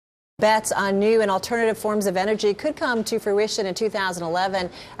Bets on new and alternative forms of energy could come to fruition in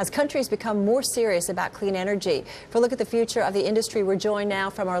 2011 as countries become more serious about clean energy. For a look at the future of the industry, we're joined now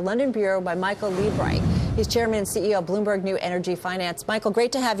from our London bureau by Michael Liebreich. He's chairman and CEO of Bloomberg New Energy Finance. Michael,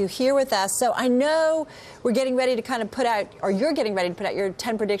 great to have you here with us. So I know we're getting ready to kind of put out, or you're getting ready to put out your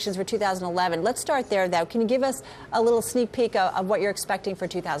 10 predictions for 2011. Let's start there, though. Can you give us a little sneak peek of what you're expecting for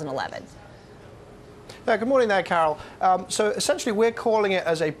 2011? Yeah, good morning there, Carol. So essentially we're calling it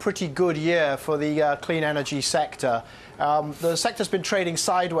as a pretty good year for the clean energy sector. The sector's been trading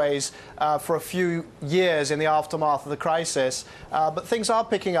sideways for a few years in the aftermath of the crisis, but things are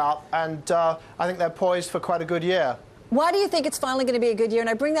picking up, and I think they're poised for quite a good year. Why do you think it's finally going to be a good year? And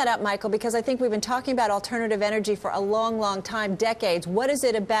I bring that up, Michael, because I think we've been talking about alternative energy for a long, long time, decades. What is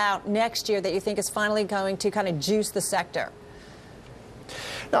it about next year that you think is finally going to kind of juice the sector?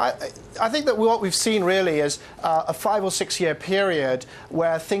 Now, I think that what we've seen really is a 5 or 6 year period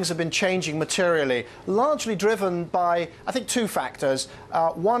where things have been changing materially, largely driven by, I think, two factors.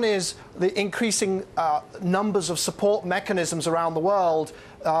 One is the increasing numbers of support mechanisms around the world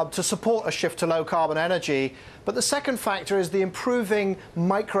to support a shift to low carbon energy. But the second factor is the improving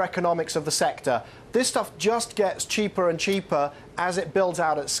microeconomics of the sector. This stuff just gets cheaper and cheaper as it builds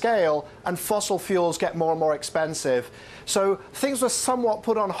out at scale, and fossil fuels get more and more expensive. So things were somewhat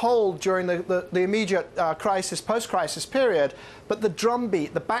put on hold during the immediate post-crisis period, but the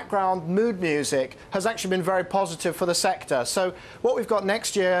drumbeat, the background mood music, has actually been very positive for the sector. So what we've got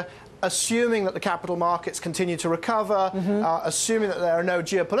next year, assuming that the capital markets continue to recover, assuming that there are no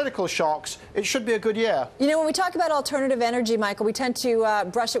geopolitical shocks, it should be a good year. You know, when we talk about alternative energy, Michael, we tend to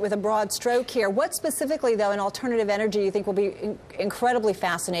brush it with a broad stroke here. What specifically, though, in alternative energy you think will be incredibly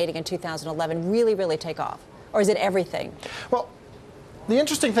fascinating in 2011, really take off? Or is it everything? Well, the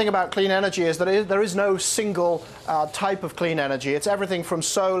interesting thing about clean energy is that there is no single type of clean energy. It's everything from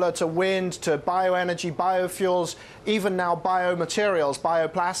solar to wind to bioenergy, biofuels, even now biomaterials,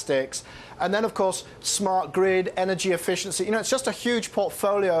 bioplastics, and then, of course, smart grid, energy efficiency. You know, it's just a huge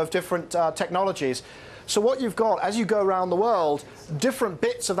portfolio of different technologies. So what you've got, as you go around the world, different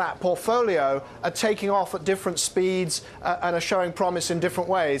bits of that portfolio are taking off at different speeds and are showing promise in different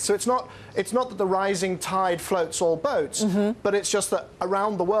ways. So it's not that the rising tide floats all boats, but it's just that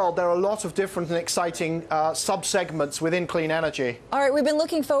around the world there are a lot of different and exciting sub-segments within clean energy. All right, we've been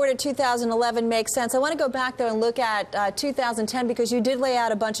looking forward to 2011, makes sense. I want to go back, though, and look at 2010, because you did lay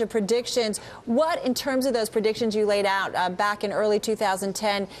out a bunch of predictions. What, in terms of those predictions you laid out back in early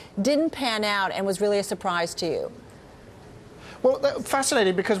 2010, didn't pan out and was really a surprise to you? Well,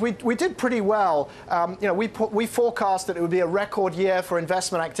 fascinating, because we did pretty well. You know, we forecast that it would be a record year for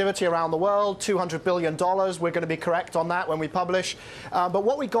investment activity around the world, $200 billion. We're going to be correct on that when we publish. But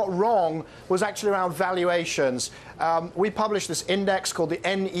what we got wrong was actually around valuations. We published this index called the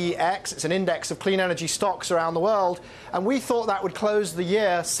NEX. It's an index of clean energy stocks around the world. And we thought that would close the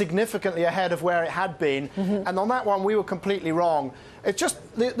year significantly ahead of where it had been. And on that one, we were completely wrong. It's just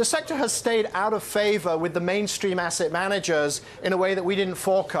the sector has stayed out of favor with the mainstream asset managers in a way that we didn't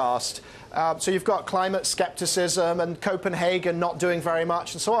forecast. So you've got climate skepticism and Copenhagen not doing very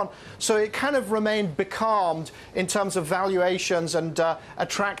much and so on. So it kind of remained becalmed in terms of valuations and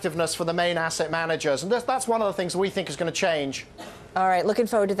attractiveness for the main asset managers. And that's one of the things we think is going to change. All right, looking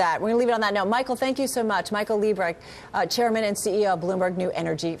forward to that. We're going to leave it on that note. Michael, thank you so much. Michael Liebreich, chairman and CEO of Bloomberg New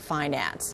Energy Finance.